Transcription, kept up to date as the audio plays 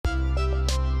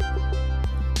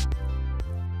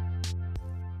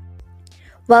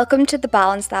Welcome to the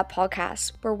Balance That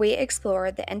podcast, where we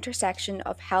explore the intersection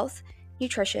of health,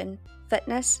 nutrition,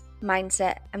 fitness,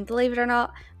 mindset, and believe it or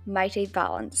not, mighty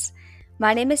balance.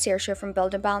 My name is Saoirse from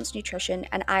Building Balanced Nutrition,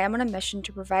 and I am on a mission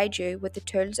to provide you with the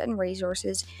tools and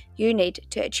resources you need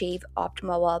to achieve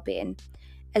optimal well-being,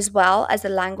 as well as the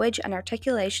language and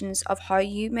articulations of how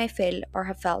you may feel or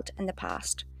have felt in the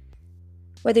past.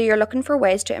 Whether you're looking for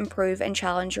ways to improve and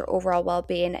challenge your overall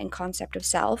well-being and concept of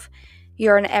self,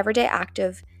 you're an everyday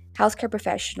active, healthcare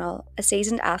professional, a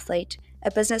seasoned athlete, a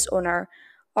business owner,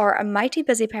 or a mighty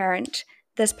busy parent,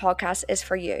 this podcast is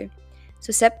for you.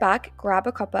 So sit back, grab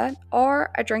a cuppa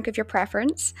or a drink of your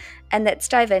preference, and let's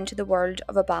dive into the world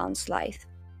of a balanced life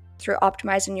through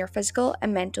optimizing your physical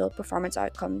and mental performance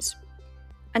outcomes.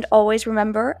 And always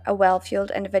remember, a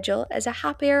well-fueled individual is a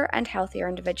happier and healthier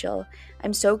individual.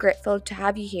 I'm so grateful to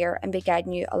have you here and be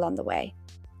guiding you along the way.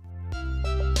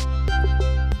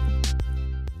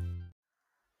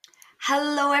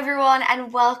 Hello everyone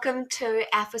and welcome to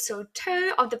episode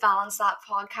 2 of the Balance That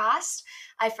podcast.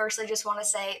 I firstly just want to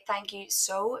say thank you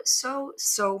so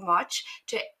much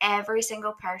to every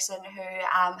single person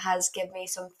who has given me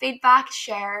some feedback,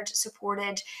 shared,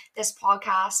 supported this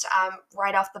podcast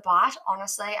right off the bat.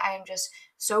 Honestly, I am just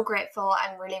so grateful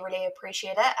and really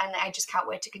appreciate it, and I just can't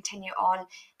wait to continue on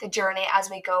the journey as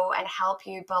we go and help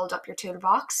you build up your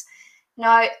toolbox.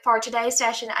 Now, for today's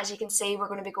session, as you can see, we're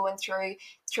going to be going through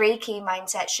 3 key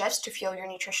mindset shifts to fuel your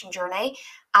nutrition journey.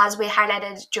 As we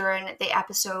highlighted during the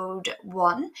episode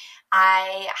 1,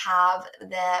 I have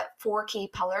the 4 key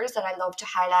pillars that I love to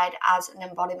highlight as an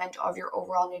embodiment of your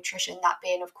overall nutrition, that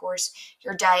being, of course,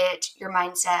 your diet, your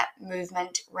mindset,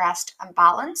 movement, rest, and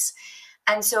balance.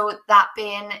 And so that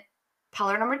being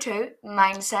pillar number 2,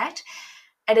 mindset.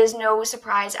 It is no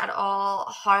surprise at all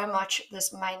how much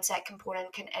this mindset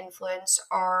component can influence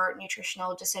our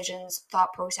nutritional decisions,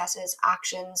 thought processes,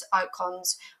 actions,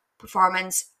 outcomes,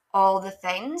 performance, all the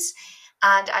things.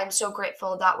 And I'm so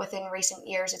grateful that within recent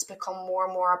years, it's become more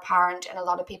and more apparent, and a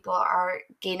lot of people are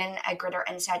gaining a greater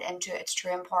insight into its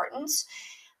true importance.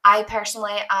 I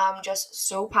personally am just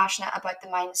so passionate about the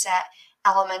mindset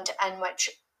element, and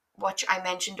which I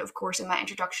mentioned, of course, in my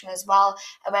introduction as well.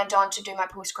 I went on to do my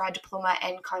postgrad diploma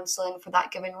in counselling for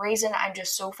that given reason. I'm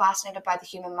just so fascinated by the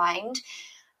human mind.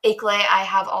 Equally, I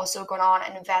have also gone on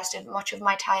and invested much of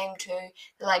my time to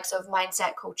the likes of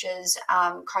mindset coaches,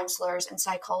 counsellors, and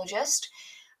psychologists.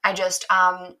 I just,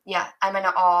 I'm in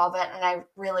awe of it, and I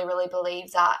really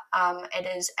believe that it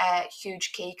is a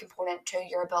huge key component to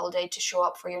your ability to show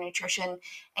up for your nutrition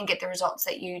and get the results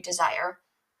that you desire.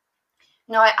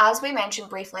 Now, as we mentioned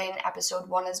briefly in episode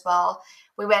 1 as well,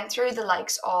 we went through the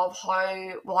likes of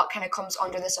what kind of comes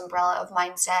under this umbrella of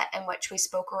mindset, in which we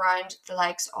spoke around the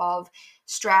likes of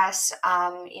stress,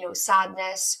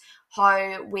 sadness,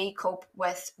 how we cope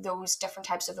with those different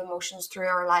types of emotions through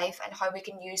our life, and how we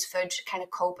can use food to kind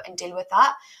of cope and deal with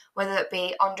that, whether it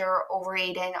be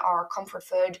overeating or comfort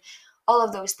food, all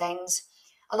of those things.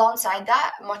 Alongside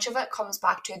that, much of it comes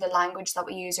back to the language that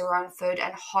we use around food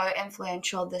and how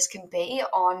influential this can be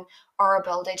on our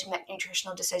ability to make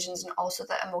nutritional decisions, and also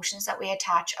the emotions that we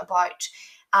attach about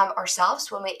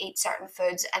ourselves when we eat certain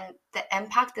foods, and the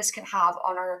impact this can have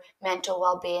on our mental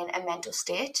well-being and mental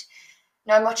state.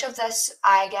 Now, much of this,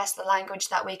 I guess, the language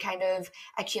that we kind of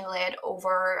accumulate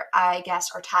over, I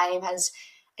guess, our time has,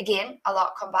 again, a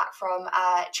lot come back from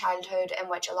childhood, in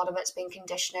which a lot of it's been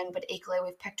conditioning, but equally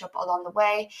we've picked up along the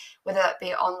way, whether it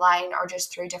be online or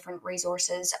just through different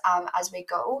resources as we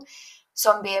go,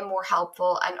 some being more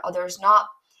helpful and others not.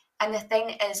 And the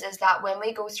thing is that when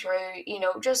we go through,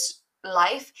 just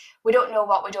life, we don't know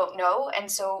what we don't know.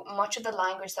 And so much of the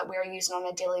language that we're using on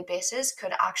a daily basis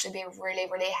could actually be really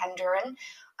hindering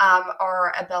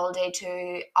our ability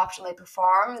to optimally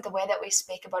perform, the way that we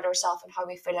speak about ourselves and how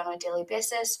we feel on a daily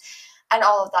basis, and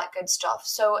all of that good stuff.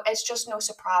 So it's just no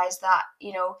surprise that,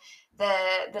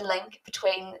 the link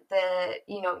between the,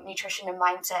 nutrition and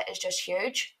mindset is just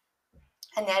huge.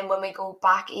 And then when we go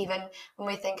back, even when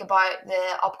we think about the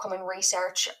upcoming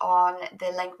research on the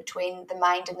link between the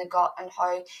mind and the gut, and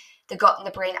how the gut and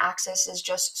the brain axis is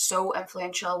just so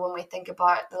influential when we think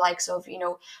about the likes of,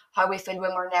 how we feel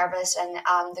when we're nervous, and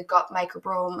the gut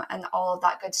microbiome and all of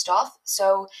that good stuff.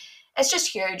 So it's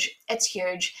just huge. It's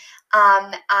huge.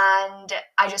 And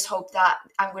I just hope that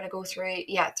I'm going to go through,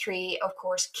 3, of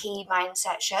course, key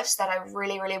mindset shifts that I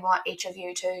really want each of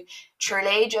you to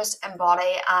truly just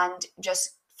embody and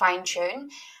just fine tune.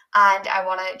 And I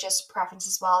want to just preference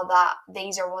as well that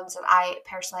these are ones that I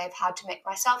personally have had to make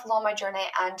myself along my journey,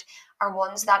 and are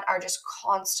ones that are just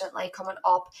constantly coming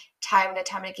up time and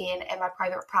time again in my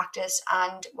private practice,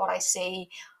 and what I see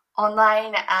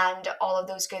online and all of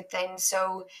those good things.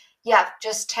 So yeah,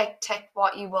 just take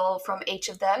what you will from each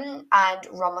of them and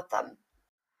run with them.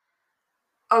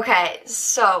 Okay,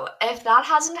 so if that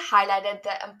hasn't highlighted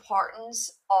the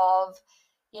importance of,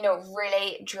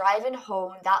 really driving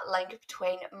home that link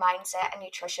between mindset and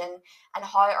nutrition and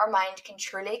how our mind can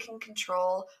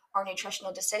control our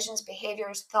nutritional decisions,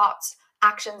 behaviors, thoughts,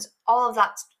 actions, all of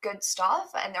that good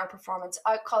stuff and their performance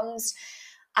outcomes,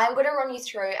 I'm going to run you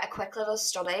through a quick little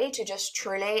study to just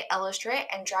truly illustrate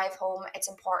and drive home its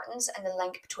importance and the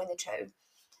link between the two.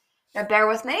 Now, bear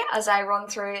with me as I run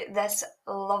through this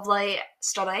lovely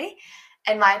study.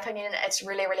 In my opinion, it's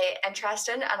really, really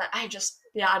interesting. And I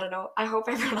don't know. I hope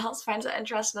everyone else finds it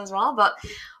interesting as well. But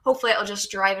hopefully, it'll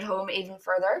just drive it home even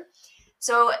further.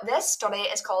 So, this study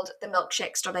is called the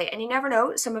milkshake study. And you never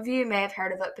know, some of you may have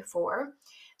heard of it before.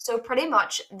 So, pretty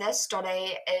much, this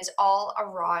study is all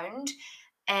around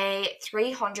a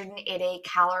 380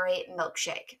 calorie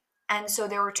milkshake. And so,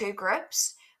 there were two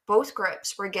groups. Both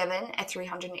groups were given a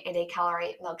 380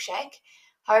 calorie milkshake.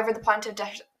 However, the point of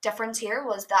difference here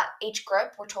was that each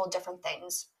group were told different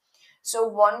things. So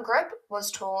one group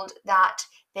was told that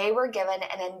they were given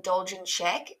an indulgent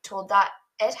shake, told that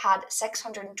it had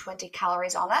 620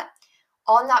 calories on it.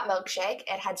 On that milkshake,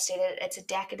 it had stated it's a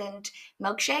decadent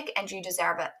milkshake and you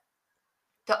deserve it.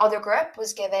 The other group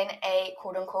was given a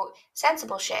quote unquote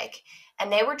sensible shake,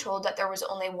 and they were told that there was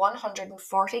only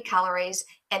 140 calories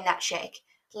in that shake,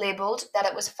 labeled that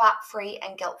it was fat-free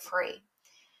and guilt-free.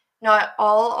 Now,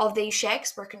 all of these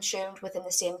shakes were consumed within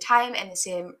the same time, in the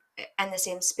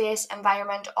same space,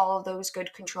 environment. All of those good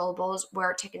controllables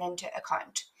were taken into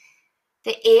account.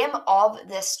 The aim of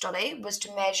this study was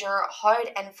to measure how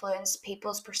it influenced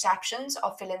people's perceptions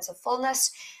of feelings of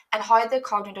fullness and how the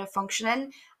cognitive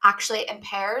functioning actually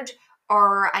impaired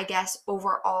or, I guess,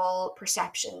 overall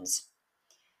perceptions.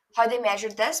 How they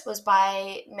measured this was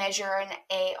by measuring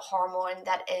a hormone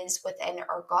that is within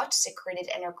our gut, secreted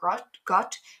in our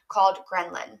gut, called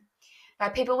ghrelin. Now,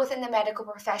 people within the medical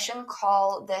profession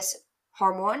call this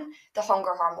hormone the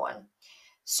hunger hormone.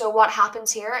 So what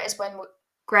happens here is when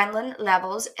ghrelin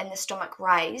levels in the stomach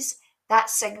rise, that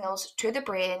signals to the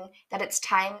brain that it's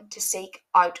time to seek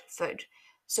out food.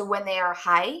 So when they are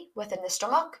high within the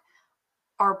stomach,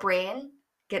 our brain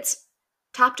gets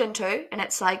tapped into and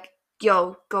it's like,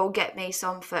 yo, go get me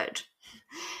some food.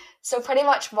 So pretty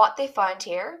much what they found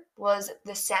here was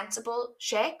the sensible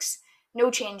shakes, no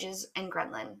changes in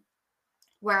ghrelin,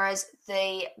 whereas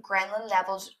the ghrelin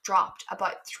levels dropped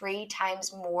about 3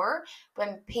 times more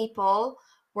when people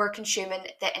were consuming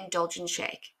the indulgent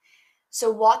shake.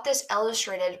 So what this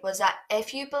illustrated was that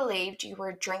if you believed you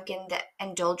were drinking the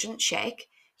indulgent shake,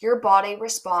 your body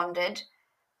responded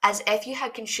as if you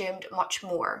had consumed much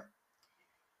more.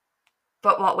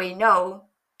 But what we know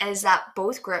is that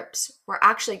both groups were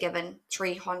actually given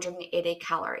 380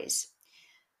 calories.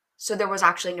 So there was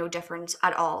actually no difference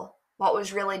at all. What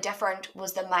was really different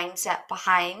was the mindset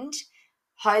behind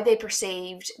how they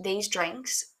perceived these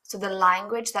drinks. So the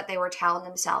language that they were telling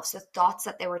themselves, the thoughts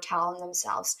that they were telling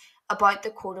themselves about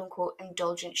the quote unquote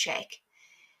indulgent shake.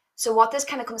 So what this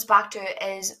kind of comes back to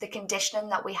is the conditioning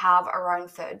that we have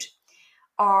around food,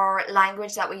 or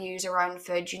language that we use around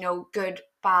food, good,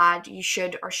 bad, you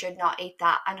should or should not eat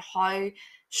that, and how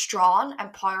strong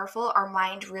and powerful our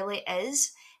mind really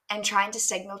is in trying to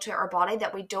signal to our body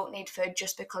that we don't need food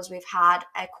just because we've had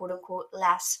a quote unquote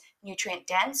less nutrient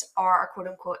dense or a quote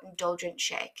unquote indulgent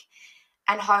shake.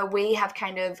 And how we have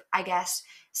kind of, I guess,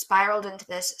 spiraled into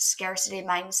this scarcity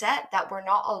mindset that we're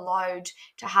not allowed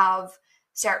to have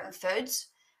certain foods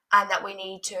and that we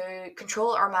need to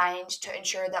control our mind to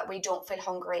ensure that we don't feel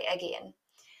hungry again.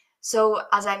 So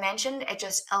as I mentioned, it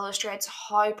just illustrates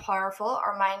how powerful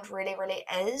our mind really, really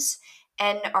is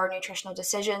in our nutritional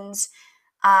decisions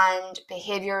and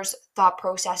behaviors, thought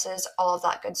processes, all of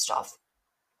that good stuff.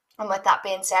 And with that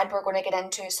being said, we're going to get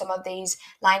into some of these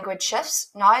language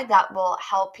shifts now that will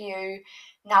help you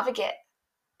navigate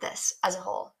this as a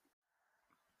whole.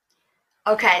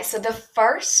 Okay, so the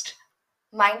first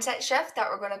mindset shift that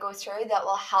we're going to go through that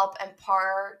will help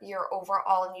empower your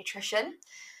overall nutrition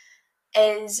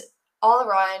is all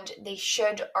around the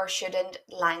should or shouldn't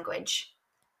language.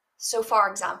 So for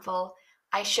example,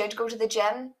 I should go to the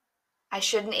gym, I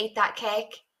shouldn't eat that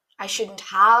cake, I shouldn't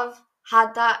have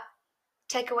had that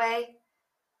takeaway,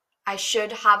 I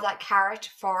should have that carrot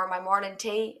for my morning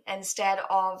tea instead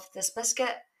of this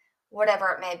biscuit, whatever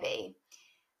it may be.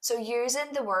 So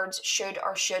using the words should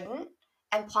or shouldn't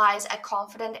implies a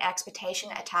confident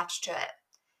expectation attached to it.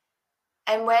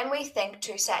 And when we think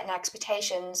to setting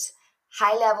expectations,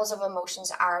 high levels of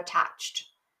emotions are attached.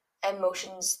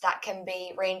 emotions that can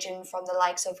be ranging from the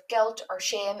likes of guilt or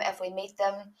shame if we meet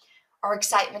them, or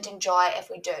excitement and joy if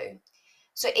we do.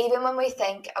 So even when we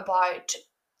think about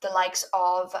the likes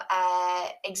of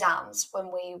exams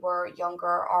when we were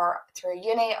younger or through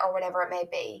uni or whatever it may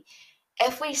be,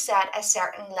 if we set a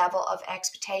certain level of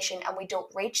expectation and we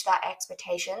don't reach that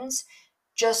expectations,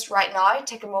 just right now,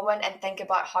 take a moment and think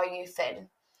about how you feel.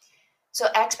 So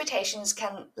expectations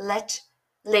can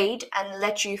lead and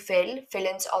let you feel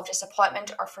feelings of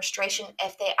disappointment or frustration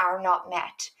if they are not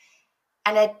met,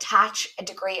 and attach a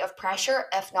degree of pressure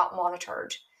if not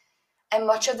monitored. And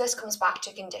much of this comes back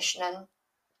to condition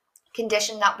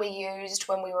that we used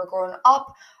when we were growing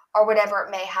up or whatever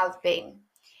it may have been.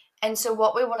 And so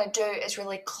what we want to do is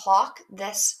really clock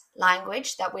this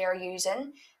language that we are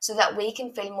using so that we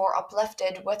can feel more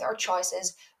uplifted with our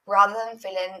choices rather than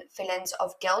feeling feelings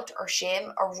of guilt or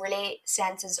shame or really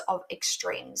senses of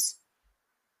extremes.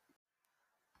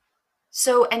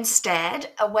 So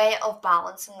instead, a way of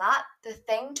balancing that, the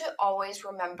thing to always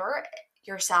remember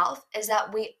yourself is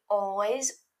that we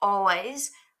always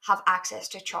have access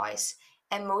to choice.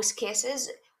 In most cases,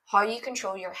 how you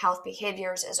control your health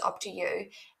behaviors is up to you,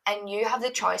 and you have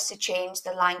the choice to change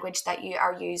the language that you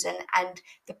are using, and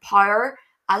the power,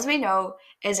 as we know,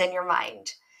 is in your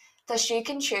mind. Thus, you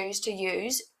can choose to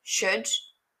use should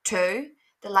to,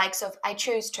 the likes of I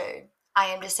choose to, I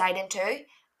am deciding to,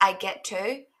 I get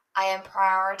to, I am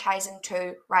prioritizing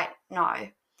to right now.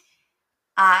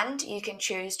 And you can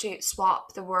choose to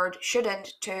swap the word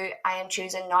shouldn't to I am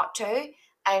choosing not to,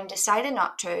 I am deciding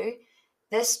not to.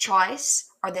 This choice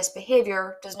or this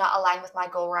behavior does not align with my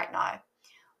goal right now.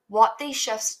 What these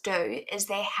shifts do is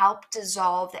they help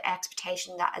dissolve the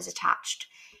expectation that is attached,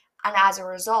 and as a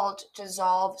result,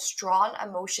 dissolve strong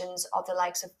emotions of the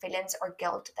likes of feelings or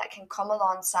guilt that can come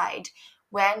alongside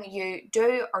when you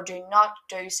do or do not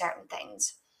do certain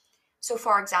things. So,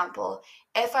 for example,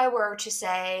 if I were to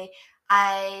say,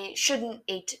 I shouldn't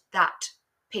eat that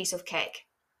piece of cake,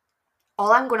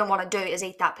 all I'm going to want to do is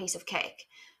eat that piece of cake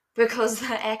because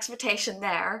the expectation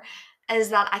there is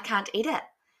that I can't eat it.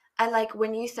 And like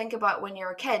when you think about when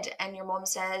you're a kid and your mom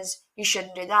says you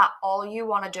shouldn't do that, all you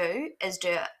want to do is do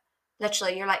it.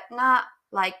 Literally, you're like, nah,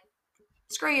 like,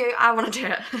 screw you, I want to do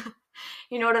it.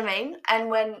 You know what I mean? And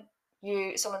when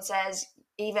someone says,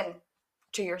 even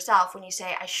to yourself, when you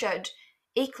say I should,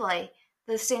 equally,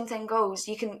 the same thing goes.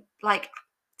 You can like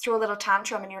throw a little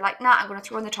tantrum and you're like, nah, I'm going to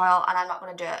throw in the towel and I'm not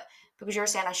going to do it because you're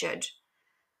saying I should.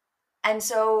 And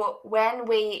so when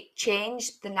we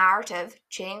change the narrative,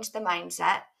 change the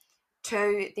mindset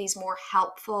to these more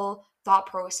helpful thought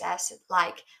process,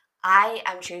 like I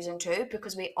am choosing to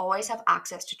because we always have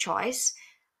access to choice,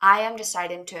 I am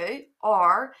deciding to,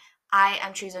 or I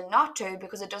am choosing not to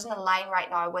because it doesn't align right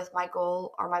now with my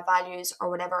goal or my values or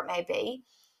whatever it may be.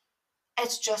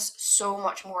 It's just so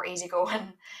much more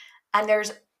easygoing, and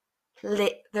there's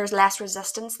less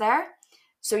resistance there,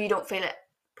 so you don't feel it.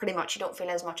 Pretty much, you don't feel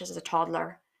as much as a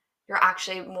toddler. You're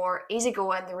actually more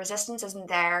easygoing. The resistance isn't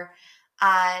there,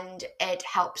 and it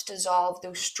helps dissolve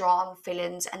those strong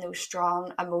feelings and those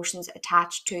strong emotions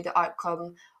attached to the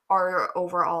outcome or your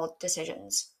overall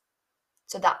decisions.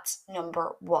 So that's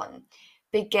number one.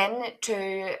 Begin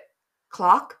to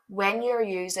clock when you're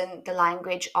using the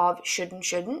language of should and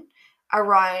shouldn't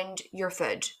around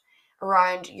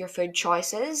around your food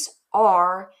choices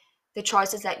or the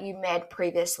choices that you made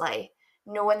previously,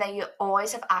 knowing that you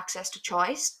always have access to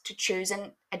choice, to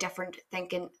choosing a different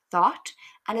thinking thought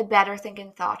and a better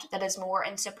thinking thought that is more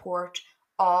in support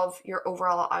of your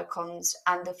overall outcomes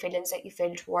and the feelings that you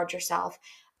feel towards yourself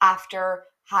after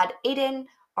had eaten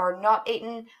or not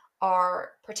eaten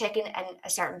or partaking in a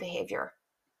certain behavior.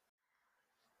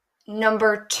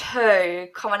 Number two,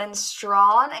 coming in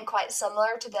strong and quite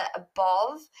similar to the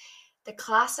above, the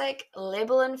classic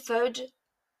labeling food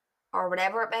or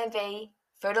whatever it may be,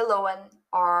 food alone,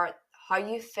 or how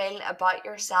you feel about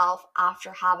yourself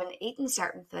after having eaten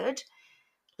certain food,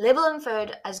 labeling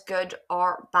food as good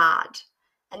or bad.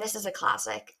 And this is a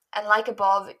classic. And like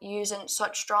above, using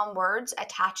such strong words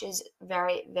attaches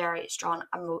very, very strong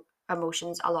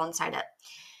emotions alongside it.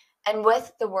 And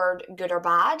with the word good or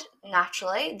bad,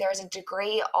 naturally, there's a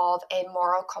degree of a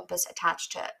moral compass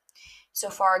attached to it. So,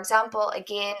 for example,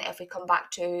 again, if we come back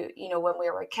to, when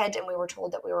we were a kid and we were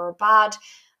told that we were bad,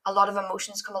 a lot of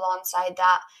emotions come alongside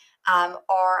that.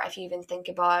 Or if you even think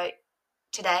about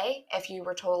today, if you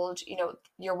were told,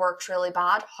 your work's really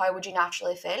bad, how would you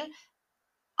naturally feel?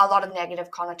 A lot of negative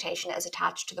connotation is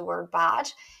attached to the word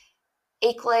bad.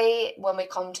 Equally, when we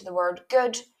come to the word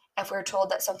good, if we're told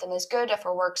that something is good, if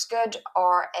our work's good,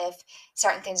 or if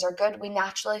certain things are good, we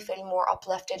naturally feel more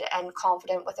uplifted and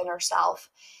confident within ourselves.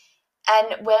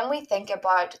 And when we think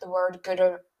about the word good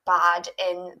or bad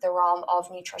in the realm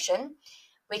of nutrition,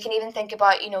 we can even think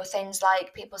about, things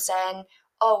like people saying,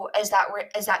 oh, is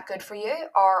that good for you?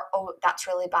 Or, oh, that's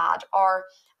really bad. Or,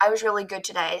 I was really good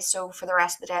today, so for the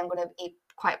rest of the day, I'm going to eat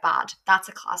quite bad. That's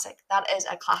a classic. That is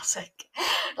a classic.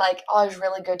 Like, oh, I was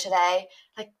really good today.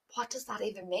 Like, what does that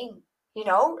even mean?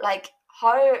 Like,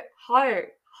 how, how?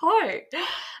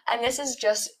 And this is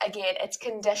just, again, it's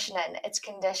conditioning. It's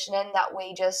conditioning that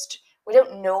we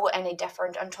don't know any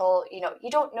different until, you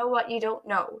don't know what you don't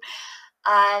know.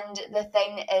 And the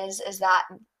thing is that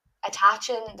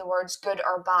attaching the words good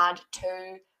or bad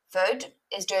to food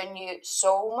is doing you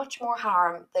so much more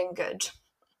harm than good.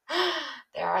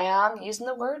 There I am using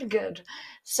the word good.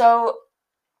 So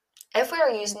if we are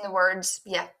using the words,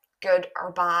 good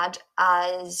or bad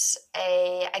as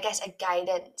I guess, a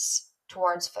guidance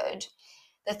towards food,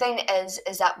 the thing is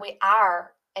that we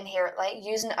are inherently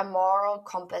using a moral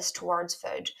compass towards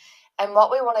food. And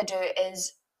what we want to do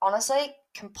is honestly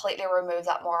completely remove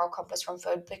that moral compass from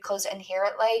food, because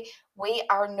inherently we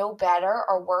are no better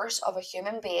or worse of a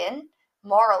human being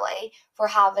morally for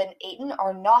having eaten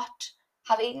or not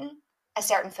have eaten a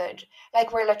certain food.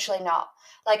 Like, we're literally not.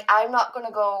 Like, I'm not going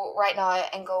to go right now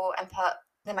and go and put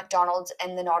the McDonald's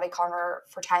in the naughty corner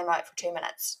for timeout for 2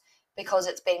 minutes because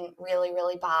it's been really,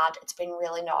 really bad. It's been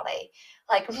really naughty.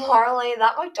 Like, morally,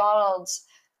 that McDonald's,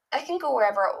 it can go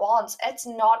wherever it wants. It's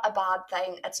not a bad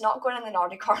thing. It's not going in the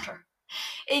naughty corner.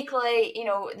 Equally,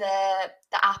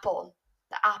 the apple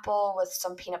with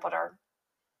some peanut butter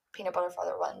for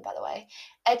the win, by the way.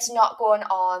 It's not going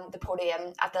on the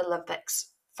podium at the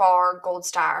Olympics for gold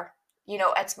star.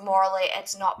 It's morally,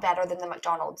 it's not better than the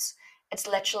McDonald's. It's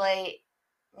literally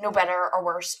no better or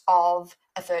worse of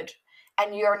a food.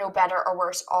 And you're no better or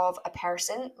worse of a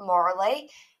person morally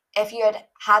if you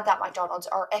had that McDonald's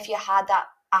or if you had that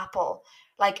apple.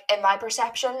 Like, in my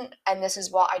perception, and this is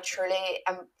what I truly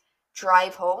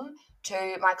drive home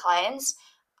to my clients,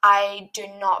 I do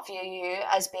not view you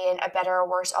as being a better or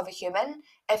worse of a human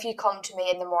if you come to me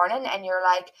in the morning and you're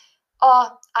like,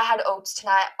 oh, I had oats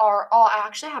tonight, or oh, I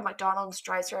actually had McDonald's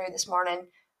drive-through this morning.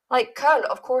 Like, cool,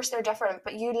 of course they're different,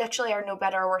 but you literally are no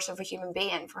better or worse of a human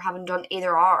being for having done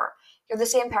either or. You're the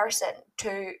same person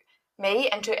to me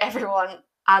and to everyone,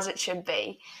 as it should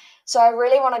be. So I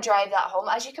really want to drive that home.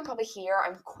 As you can probably hear,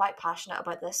 I'm quite passionate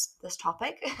about this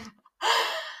topic.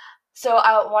 So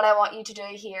what I want you to do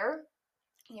here,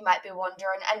 you might be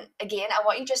wondering, and again, I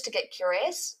want you just to get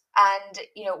curious and,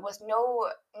 with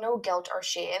no guilt or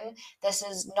shame. This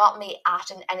is not me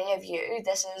atting any of you.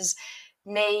 This is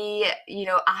me,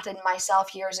 atting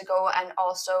myself years ago, and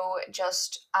also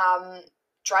just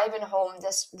driving home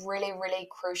this really, really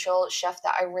crucial shift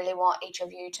that I really want each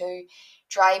of you to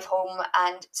drive home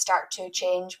and start to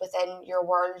change within your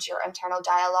world, your internal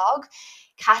dialogue.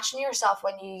 Catching yourself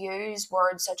when you use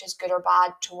words such as good or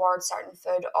bad towards certain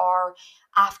food, or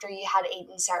after you had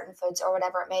eaten certain foods, or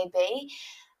whatever it may be.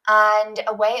 And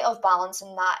a way of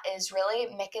balancing that is really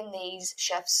making these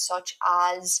shifts, such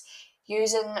as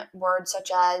using words such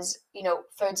as,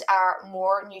 foods are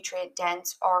more nutrient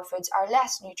dense or foods are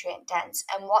less nutrient dense.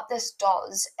 And what this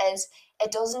does is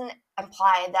it doesn't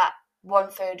imply that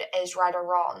one food is right or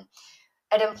wrong.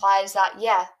 It implies that,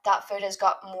 that food has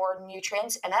got more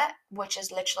nutrients in it, which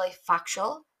is literally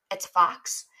factual. It's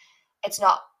facts. It's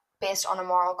not based on a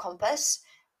moral compass.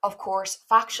 Of course,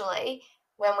 factually,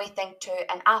 when we think to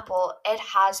an apple, it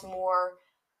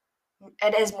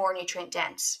is more nutrient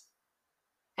dense.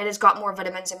 It has got more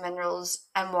vitamins and minerals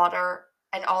and water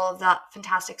and all of that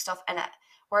fantastic stuff in it.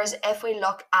 Whereas if we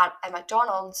look at a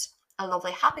McDonald's, a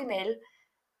lovely Happy Meal,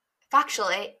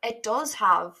 factually, it does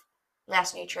have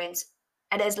less nutrients.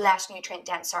 It is less nutrient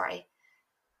dense, sorry.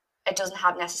 It doesn't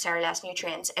have necessarily less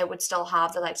nutrients. It would still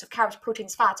have the likes of carbs,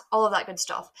 proteins, fats, all of that good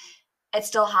stuff. It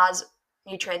still has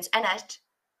nutrients in it.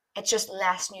 It's just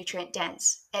less nutrient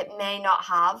dense. It does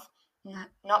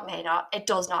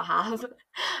not have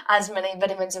as many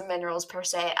vitamins and minerals per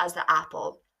se as the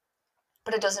apple.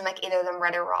 But it doesn't make either of them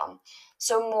right or wrong.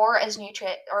 So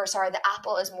the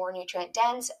apple is more nutrient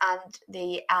dense and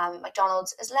the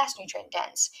McDonald's is less nutrient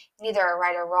dense. Neither are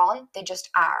right or wrong, they just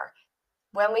are.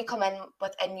 When we come in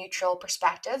with a neutral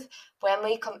perspective, when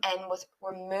we come in with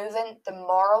removing the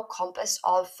moral compass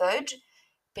of food,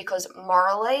 because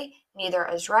morally, neither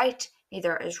is right,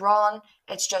 neither is wrong,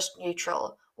 it's just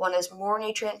neutral. One is more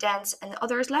nutrient dense and the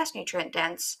other is less nutrient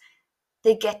dense.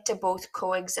 They get to both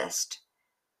coexist.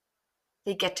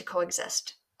 They get to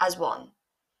coexist as one.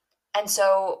 And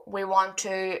so we want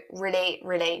to really,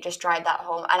 really just drive that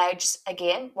home. And I just,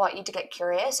 again, want you to get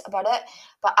curious about it.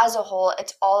 But as a whole,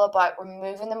 it's all about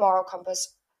removing the moral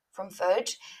compass from food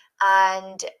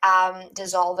and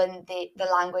dissolving the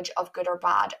language of good or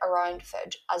bad around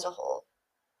food as a whole.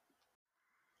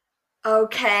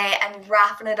 Okay, and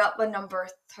wrapping it up with number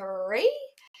 3.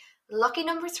 Lucky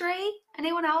number 3.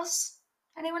 Anyone else?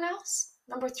 Anyone else?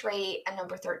 Number 3 and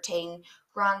number 13.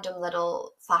 Random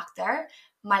little fact there.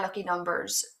 My lucky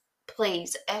numbers.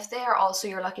 Please, if they are also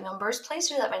your lucky numbers, please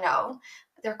do let me know.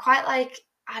 They're quite like,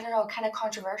 I don't know, kind of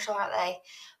controversial, aren't they?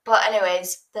 But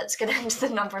anyways, let's get into the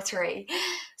number 3.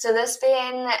 So this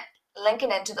being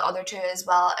linking into the other 2 as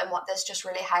well, and what this just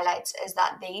really highlights is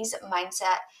that these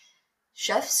mindset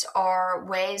shifts or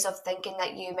ways of thinking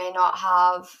that you may not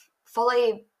have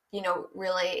fully,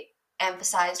 really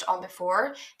emphasized on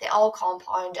before, they all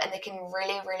compound and they can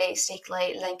really, really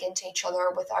sneakily link into each other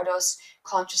without us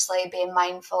consciously being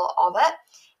mindful of it.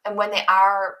 And when they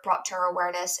are brought to our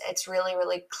awareness, it's really,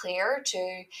 really clear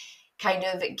to kind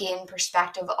of gain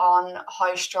perspective on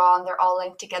how strong they're all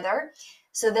linked together.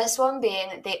 So this one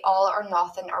being the all or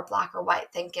nothing or black or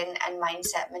white thinking and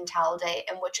mindset mentality,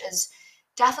 in which is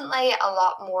definitely a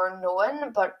lot more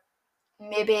known, but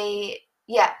maybe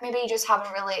you just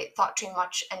haven't really thought too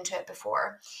much into it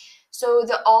before. So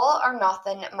the all or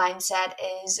nothing mindset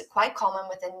is quite common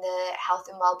within the health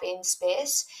and well-being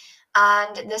space.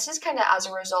 And this is kind of as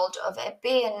a result of it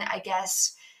being, I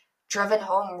guess, driven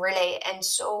home really in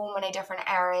so many different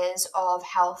areas of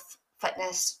health,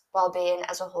 fitness, well-being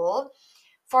as a whole.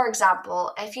 For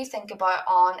example, if you think about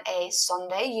on a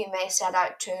Sunday, you may set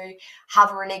out to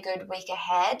have a really good week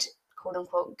ahead, quote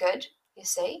unquote good, you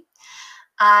see,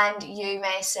 and you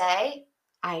may say,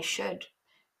 I should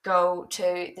go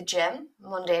to the gym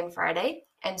Monday and Friday.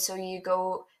 And so you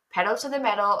go pedal to the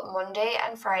metal Monday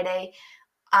and Friday,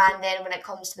 and then when it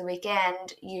comes to the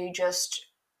weekend, you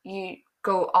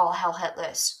go all hell hit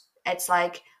loose. It's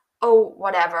like, oh,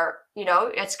 whatever,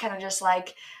 it's kind of just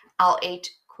like, I'll eat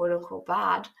quote unquote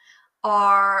bad.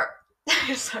 Or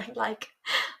I sound like,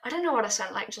 I don't know what I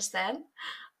sound like just then.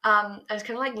 I was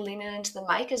kind of like leaning into the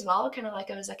mic as well, kind of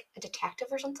like I was like a detective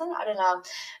or something. I don't know.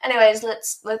 Anyways,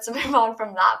 let's move on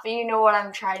from that. But you know what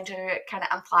I'm trying to kind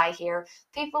of imply here.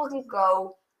 People can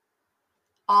go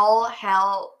all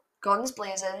hell guns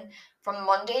blazing from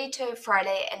Monday to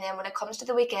Friday, and then when it comes to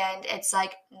the weekend, it's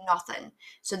like nothing.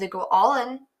 So they go all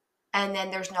in, and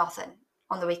then there's nothing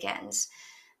on the weekends.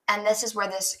 And this is where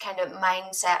this kind of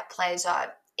mindset plays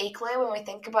out. Equally, when we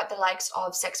think about the likes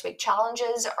of 6-week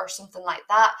challenges or something like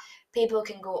that, people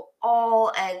can go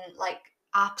all in, like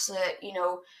absolute,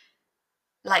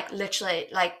 like literally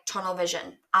like tunnel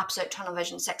vision, absolute tunnel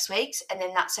vision, 6 weeks. And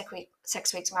then that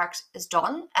 6 weeks mark is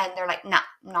done. And they're like, nah,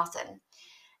 nothing.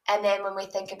 And then when we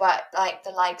think about like the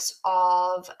likes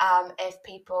of if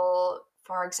people,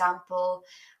 for example,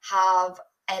 have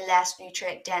a less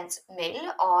nutrient dense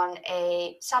meal on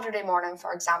a Saturday morning,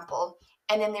 for example,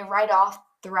 and then they write off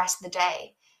the rest of the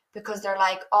day because they're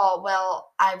like, oh,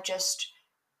 well, I've just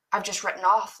written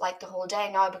off like the whole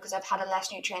day now because I've had a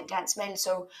less nutrient dense meal.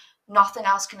 So nothing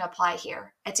else can apply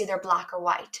here. It's either black or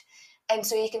white. And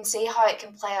so you can see how it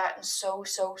can play out in so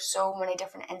many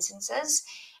different instances,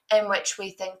 in which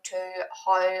we think to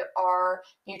how our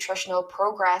nutritional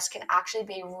progress can actually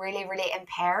be really, really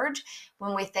impaired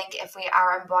when we think if we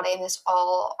are embodying this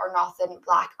all or nothing,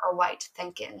 black or white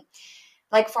thinking.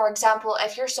 Like, for example,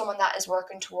 if you're someone that is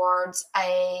working towards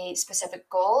a specific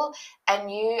goal and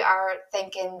you are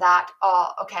thinking that,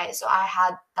 oh, okay, so I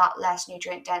had that less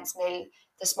nutrient dense meal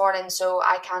this morning, so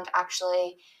I'm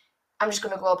just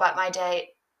going to go about my day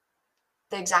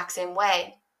the exact same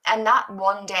way. And that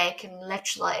one day can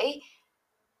literally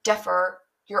differ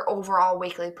your overall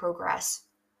weekly progress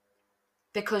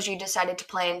because you decided to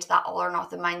play into that all or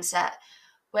nothing mindset.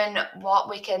 When what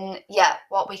we can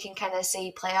kind of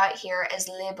see play out here is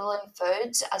labeling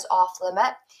foods as off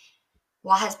limit.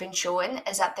 What has been shown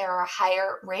is that there are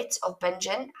higher rates of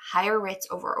binging, higher rates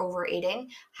of overeating,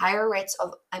 higher rates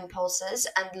of impulses,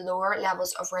 and lower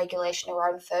levels of regulation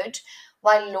around food,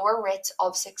 while lower rates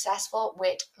of successful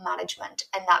weight management.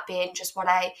 And that being just what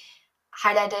I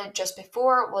highlighted just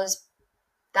before, was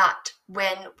that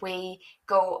when we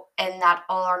go in that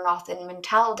all or nothing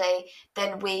mentality,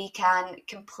 then we can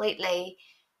completely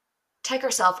take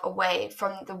ourselves away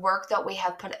from the work that we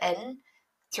have put in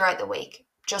throughout the week,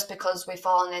 just because we've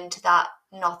fallen into that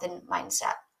nothing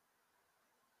mindset.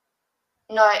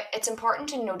 Now, it's important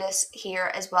to notice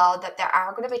here as well that there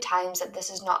are going to be times that this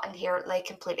is not inherently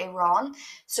completely wrong.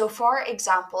 So, for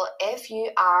example, if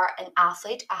you are an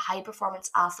athlete, a high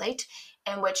performance athlete,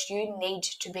 in which you need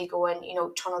to be going,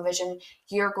 tunnel vision,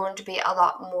 you're going to be a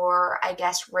lot more, I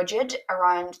guess, rigid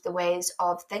around the ways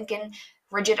of thinking,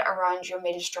 rigid around your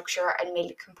meal structure and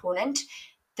meal component.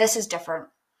 This is different.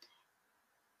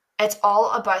 It's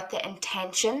all about the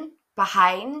intention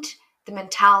behind the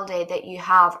mentality that you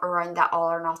have around that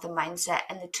all or nothing mindset,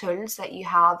 and the tools that you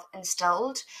have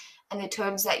instilled and the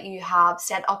tools that you have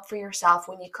set up for yourself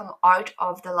when you come out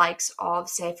of the likes of,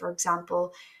 say, for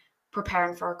example,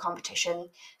 preparing for a competition.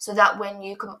 So that when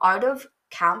you come out of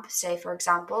camp, say, for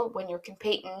example, when you're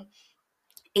competing,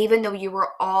 even though you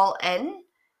were all in,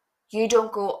 you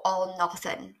don't go all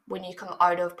nothing when you come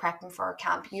out of prepping for a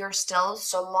camp. You're still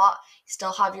somewhat,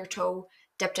 still have your toe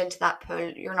dipped into that pool.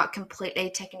 You're not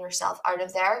completely taking yourself out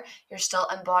of there. You're still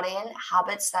embodying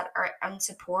habits that are in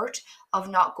support of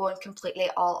not going completely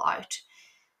all out.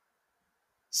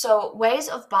 So ways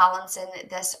of balancing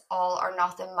this all or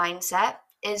nothing mindset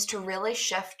is to really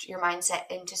shift your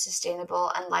mindset into sustainable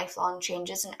and lifelong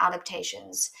changes and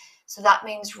adaptations. So that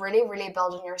means really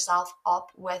building yourself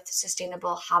up with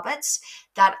sustainable habits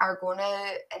that are going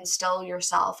to instill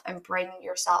yourself and bring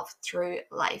yourself through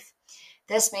life.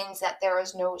 This means that there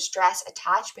is no stress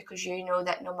attached because you know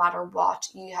that no matter what,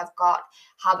 you have got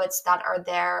habits that are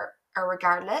there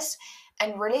regardless,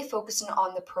 and really focusing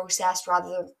on the process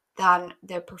rather than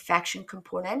the perfection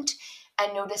component,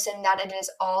 and noticing that it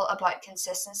is all about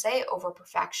consistency over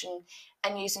perfection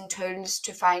and using tools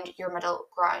to find your middle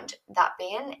ground, that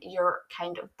being your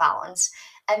kind of balance,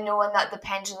 and knowing that the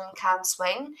pendulum can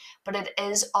swing, but it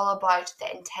is all about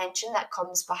the intention that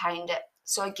comes behind it.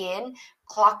 So again,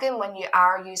 clocking when you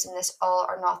are using this all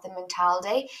or nothing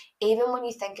mentality, even when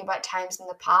you think about times in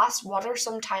the past, what are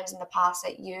some times in the past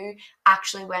that you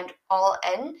actually went all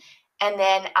in? And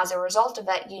then as a result of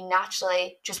it, you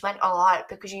naturally just went all out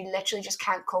because you literally just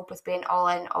can't cope with being all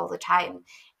in all the time.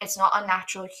 It's not a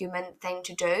natural human thing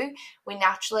to do. We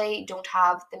naturally don't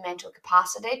have the mental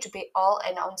capacity to be all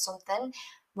in on something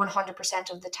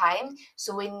 100% of the time.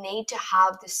 So we need to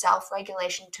have the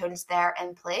self-regulation tools there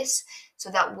in place so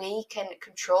that we can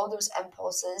control those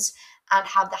impulses and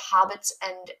have the habits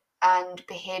and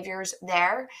behaviors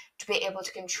there to be able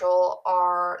to control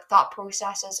our thought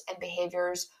processes and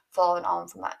behaviors following on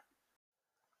from it.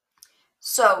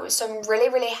 So, some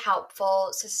really helpful,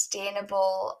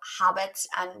 sustainable habits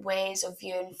and ways of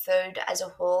viewing food as a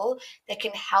whole that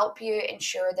can help you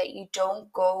ensure that you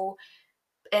don't go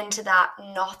into that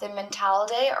nothing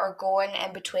mentality or going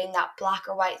in between that black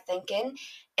or white thinking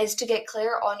is to get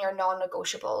clear on your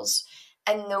non-negotiables.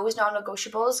 And those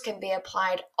non-negotiables can be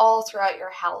applied all throughout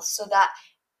your health so that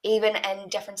even in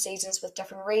different seasons with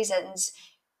different reasons,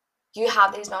 you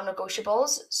have these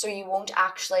non-negotiables so you won't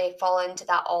actually fall into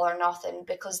that all or nothing,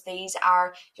 because these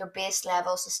are your base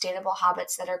level sustainable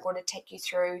habits that are going to take you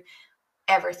through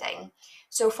everything.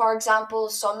 So for example,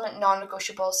 some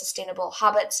non-negotiable sustainable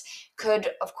habits could,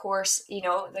 of course,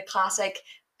 the classic,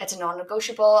 it's a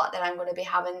non-negotiable that I'm going to be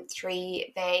having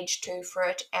 3 veg, 2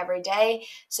 fruit every day,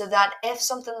 so that if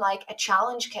something like a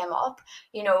challenge came up,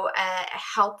 a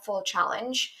helpful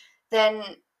challenge, then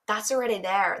that's already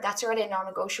there. That's already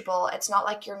non-negotiable. It's not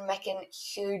like you're making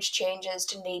huge changes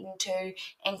to needing to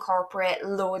incorporate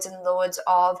loads and loads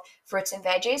of fruits and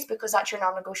veggies, because that's your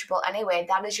non-negotiable anyway.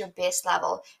 That is your base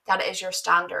level. That is your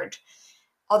standard.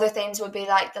 Other things would be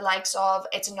like the likes of,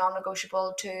 it's a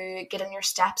non-negotiable to get on your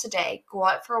steps a day, go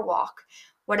out for a walk,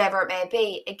 whatever it may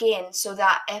be. Again, so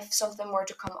that if something were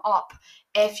to come up,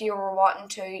 if you were wanting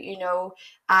to,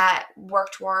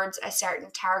 work towards a certain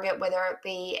target, whether it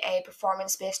be a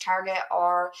performance-based target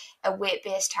or a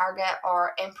weight-based target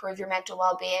or improve your mental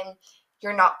well-being,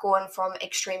 you're not going from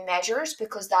extreme measures,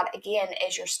 because that again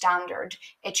is your standard.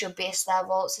 It's your base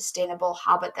level sustainable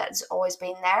habit that's always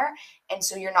been there, and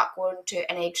so you're not going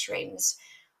to any extremes.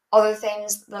 Other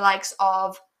things, the likes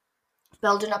of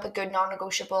building up a good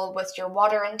non-negotiable with your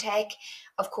water intake,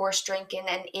 of course drinking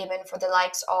and aiming for the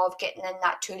likes of getting in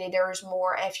that 2 liters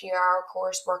more if you are of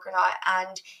course working out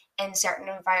and in certain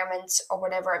environments or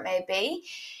whatever it may be.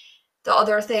 The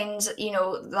other things,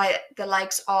 like the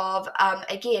likes of,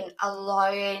 again,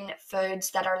 allowing foods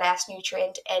that are less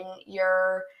nutrient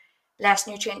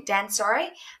dense,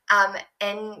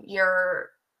 in your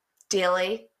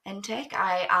daily intake.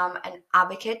 I am an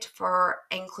advocate for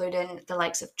including the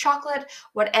likes of chocolate,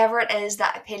 whatever it is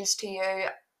that appeals to you.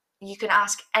 You can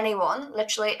ask anyone,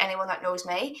 literally anyone that knows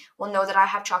me will know that I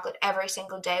have chocolate every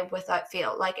single day without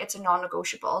fail. Like, it's a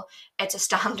non-negotiable, it's a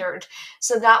standard.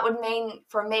 So that would mean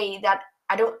for me that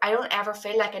I don't ever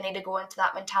feel like I need to go into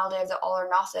that mentality of the all or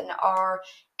nothing or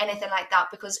anything like that,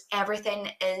 because everything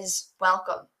is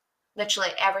welcome, literally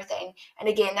everything. And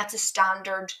again, that's a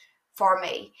standard for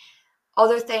me.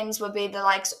 Other things would be the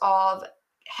likes of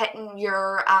hitting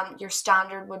your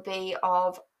standard would be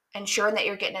of ensuring that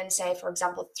you're getting in, say, for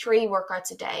example, 3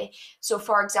 workouts a day. So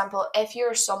for example, if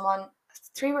you're someone,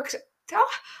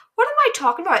 what am I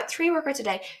talking about? 3 workouts a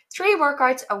day, 3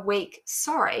 workouts a week.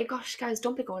 Sorry, gosh, guys,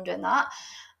 don't be going doing that.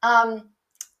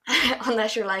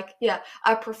 Unless you're like, yeah,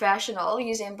 a professional,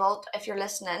 Usain Bolt, if you're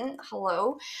listening,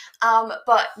 hello.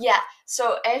 But yeah,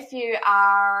 so if you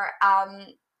are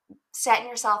setting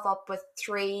yourself up with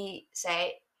 3,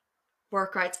 say,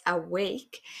 workouts a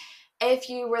week, if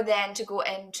you were then to go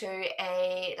into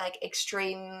a like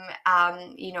extreme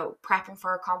prepping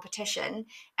for a competition,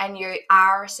 and you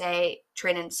are, say,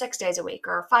 training 6 days a week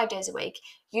or 5 days a week,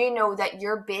 you know that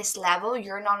your base level,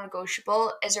 your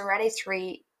non-negotiable, is already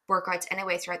 3 workouts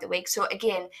anyway throughout the week. So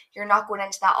again, you're not going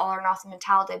into that all or nothing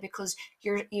mentality, because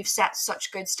you've set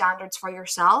such good standards for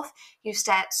yourself, you've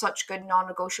set such good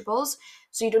non-negotiables,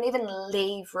 so you don't even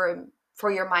leave room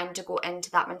for your mind to go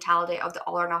into that mentality of the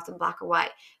all or nothing, black or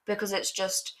white, because it's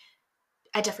just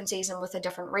a different season with a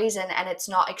different reason, and it's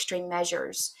not extreme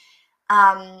measures.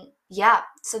 Yeah,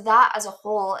 so that as a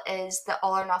whole is the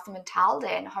all or nothing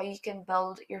mentality, and how you can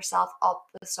build yourself up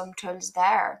with some tools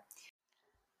there.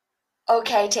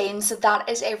 Okay, team, so that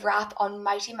is a wrap on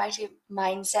Mighty Mighty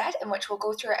Mindset, in which we'll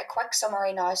go through a quick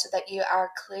summary now so that you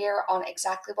are clear on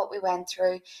exactly what we went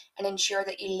through, and ensure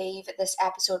that you leave this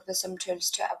episode with some tools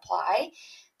to apply.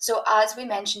 So, as we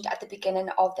mentioned at the beginning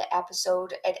of the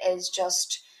episode, it is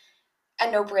just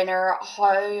a no-brainer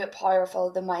how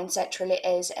powerful the mindset truly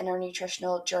is in our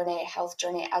nutritional journey, health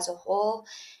journey as a whole.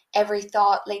 Every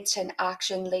thought leads to an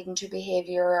action, leading to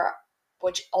behavior,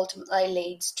 which ultimately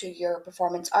leads to your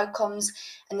performance outcomes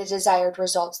and the desired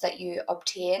results that you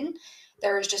obtain.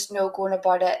 There is just no going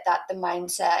about it that the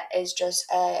mindset is just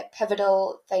a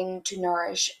pivotal thing to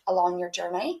nourish along your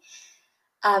journey.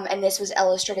 And this was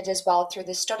illustrated as well through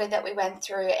the study that we went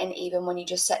through, and even when you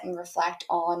just sit and reflect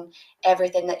on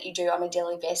everything that you do on a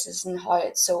daily basis and how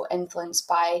it's so influenced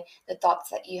by the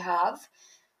thoughts that you have.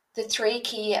 The 3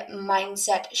 key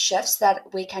mindset shifts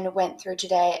that we kind of went through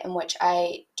today, in which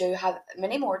I do have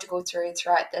many more to go through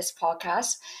throughout this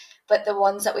podcast, but the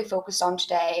ones that we focused on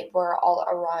today were all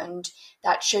around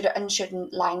that should and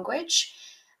shouldn't language,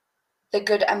 the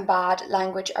good and bad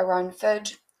language around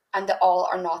food, and the all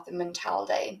or nothing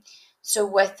mentality. So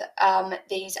with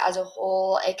these as a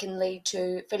whole, it can lead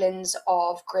to feelings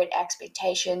of great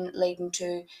expectation, leading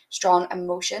to strong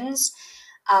emotions,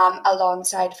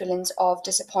 alongside feelings of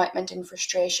disappointment and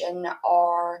frustration,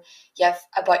 or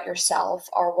about yourself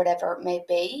or whatever it may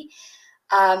be.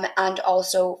 And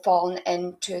also falling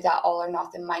into that all or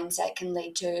nothing mindset can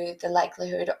lead to the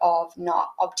likelihood of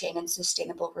not obtaining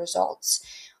sustainable results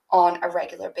on a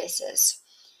regular basis.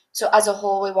 So, as a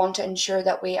whole, we want to ensure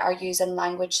that we are using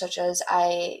language such as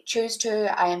I choose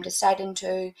to, I am deciding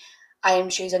to, I am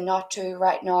choosing not to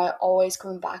right now, always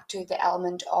coming back to the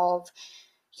element of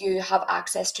you have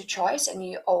access to choice, and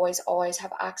you always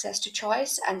have access to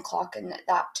choice, and clocking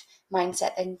that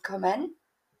mindset then come in.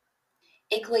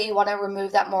 Equally, you want to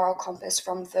remove that moral compass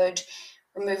from food,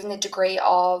 removing the degree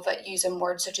of using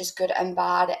words such as good and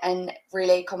bad, and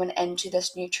really coming into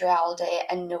this neutrality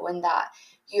and knowing that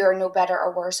you're no better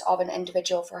or worse of an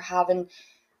individual for having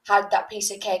had that piece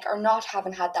of cake or not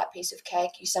having had that piece of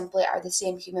cake. You simply are the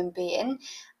same human being,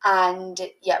 and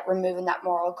yet removing that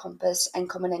moral compass and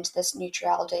coming into this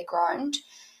neutrality ground.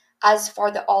 As for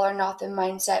the all or nothing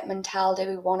mindset mentality,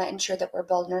 we want to ensure that we're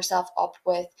building ourselves up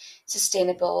with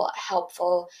sustainable,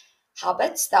 helpful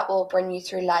habits that will bring you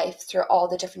through life, through all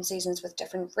the different seasons with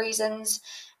different reasons,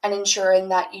 and ensuring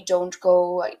that you don't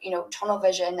go, tunnel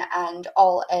vision and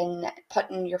all in,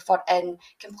 putting your foot in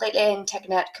completely and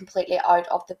taking it completely out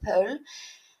of the pool.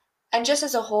 And just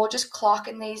as a whole, just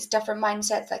clocking these different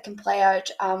mindsets that can play out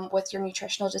with your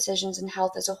nutritional decisions and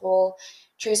health as a whole,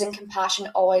 choosing compassion,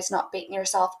 always not beating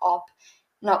yourself up,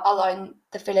 not allowing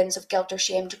the feelings of guilt or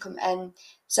shame to come in,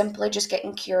 simply just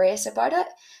getting curious about it,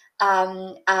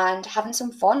 and having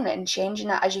some fun and changing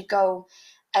it as you go.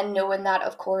 And knowing that,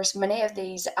 of course, many of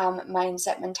these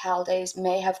mindset mentalities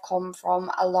may have come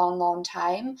from a long, long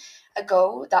time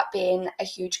ago, that being a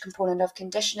huge component of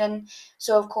conditioning.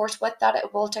 So, of course, with that,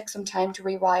 it will take some time to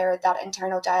rewire that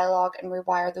internal dialogue and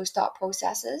rewire those thought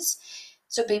processes.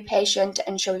 So, be patient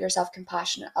and show yourself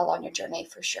compassion along your journey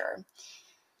for sure.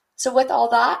 So, with all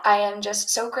that, I am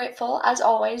just so grateful, as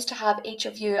always, to have each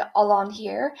of you all on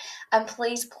here. And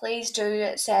please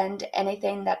do send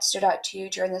anything that stood out to you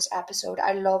during this episode.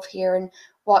 I love hearing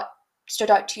what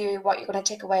stood out to you, what you're going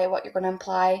to take away, what you're going to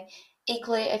imply.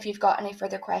 Equally, if you've got any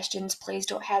further questions, please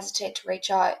don't hesitate to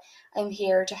reach out. I'm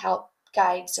here to help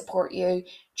guide, support you,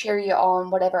 cheer you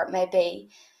on, whatever it may be.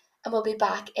 And we'll be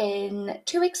back in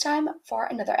 2 weeks' time for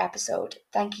another episode.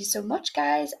 Thank you so much,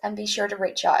 guys, and be sure to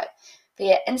reach out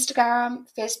via Instagram,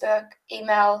 Facebook,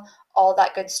 email, all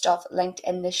that good stuff linked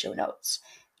in the show notes.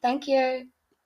 Thank you.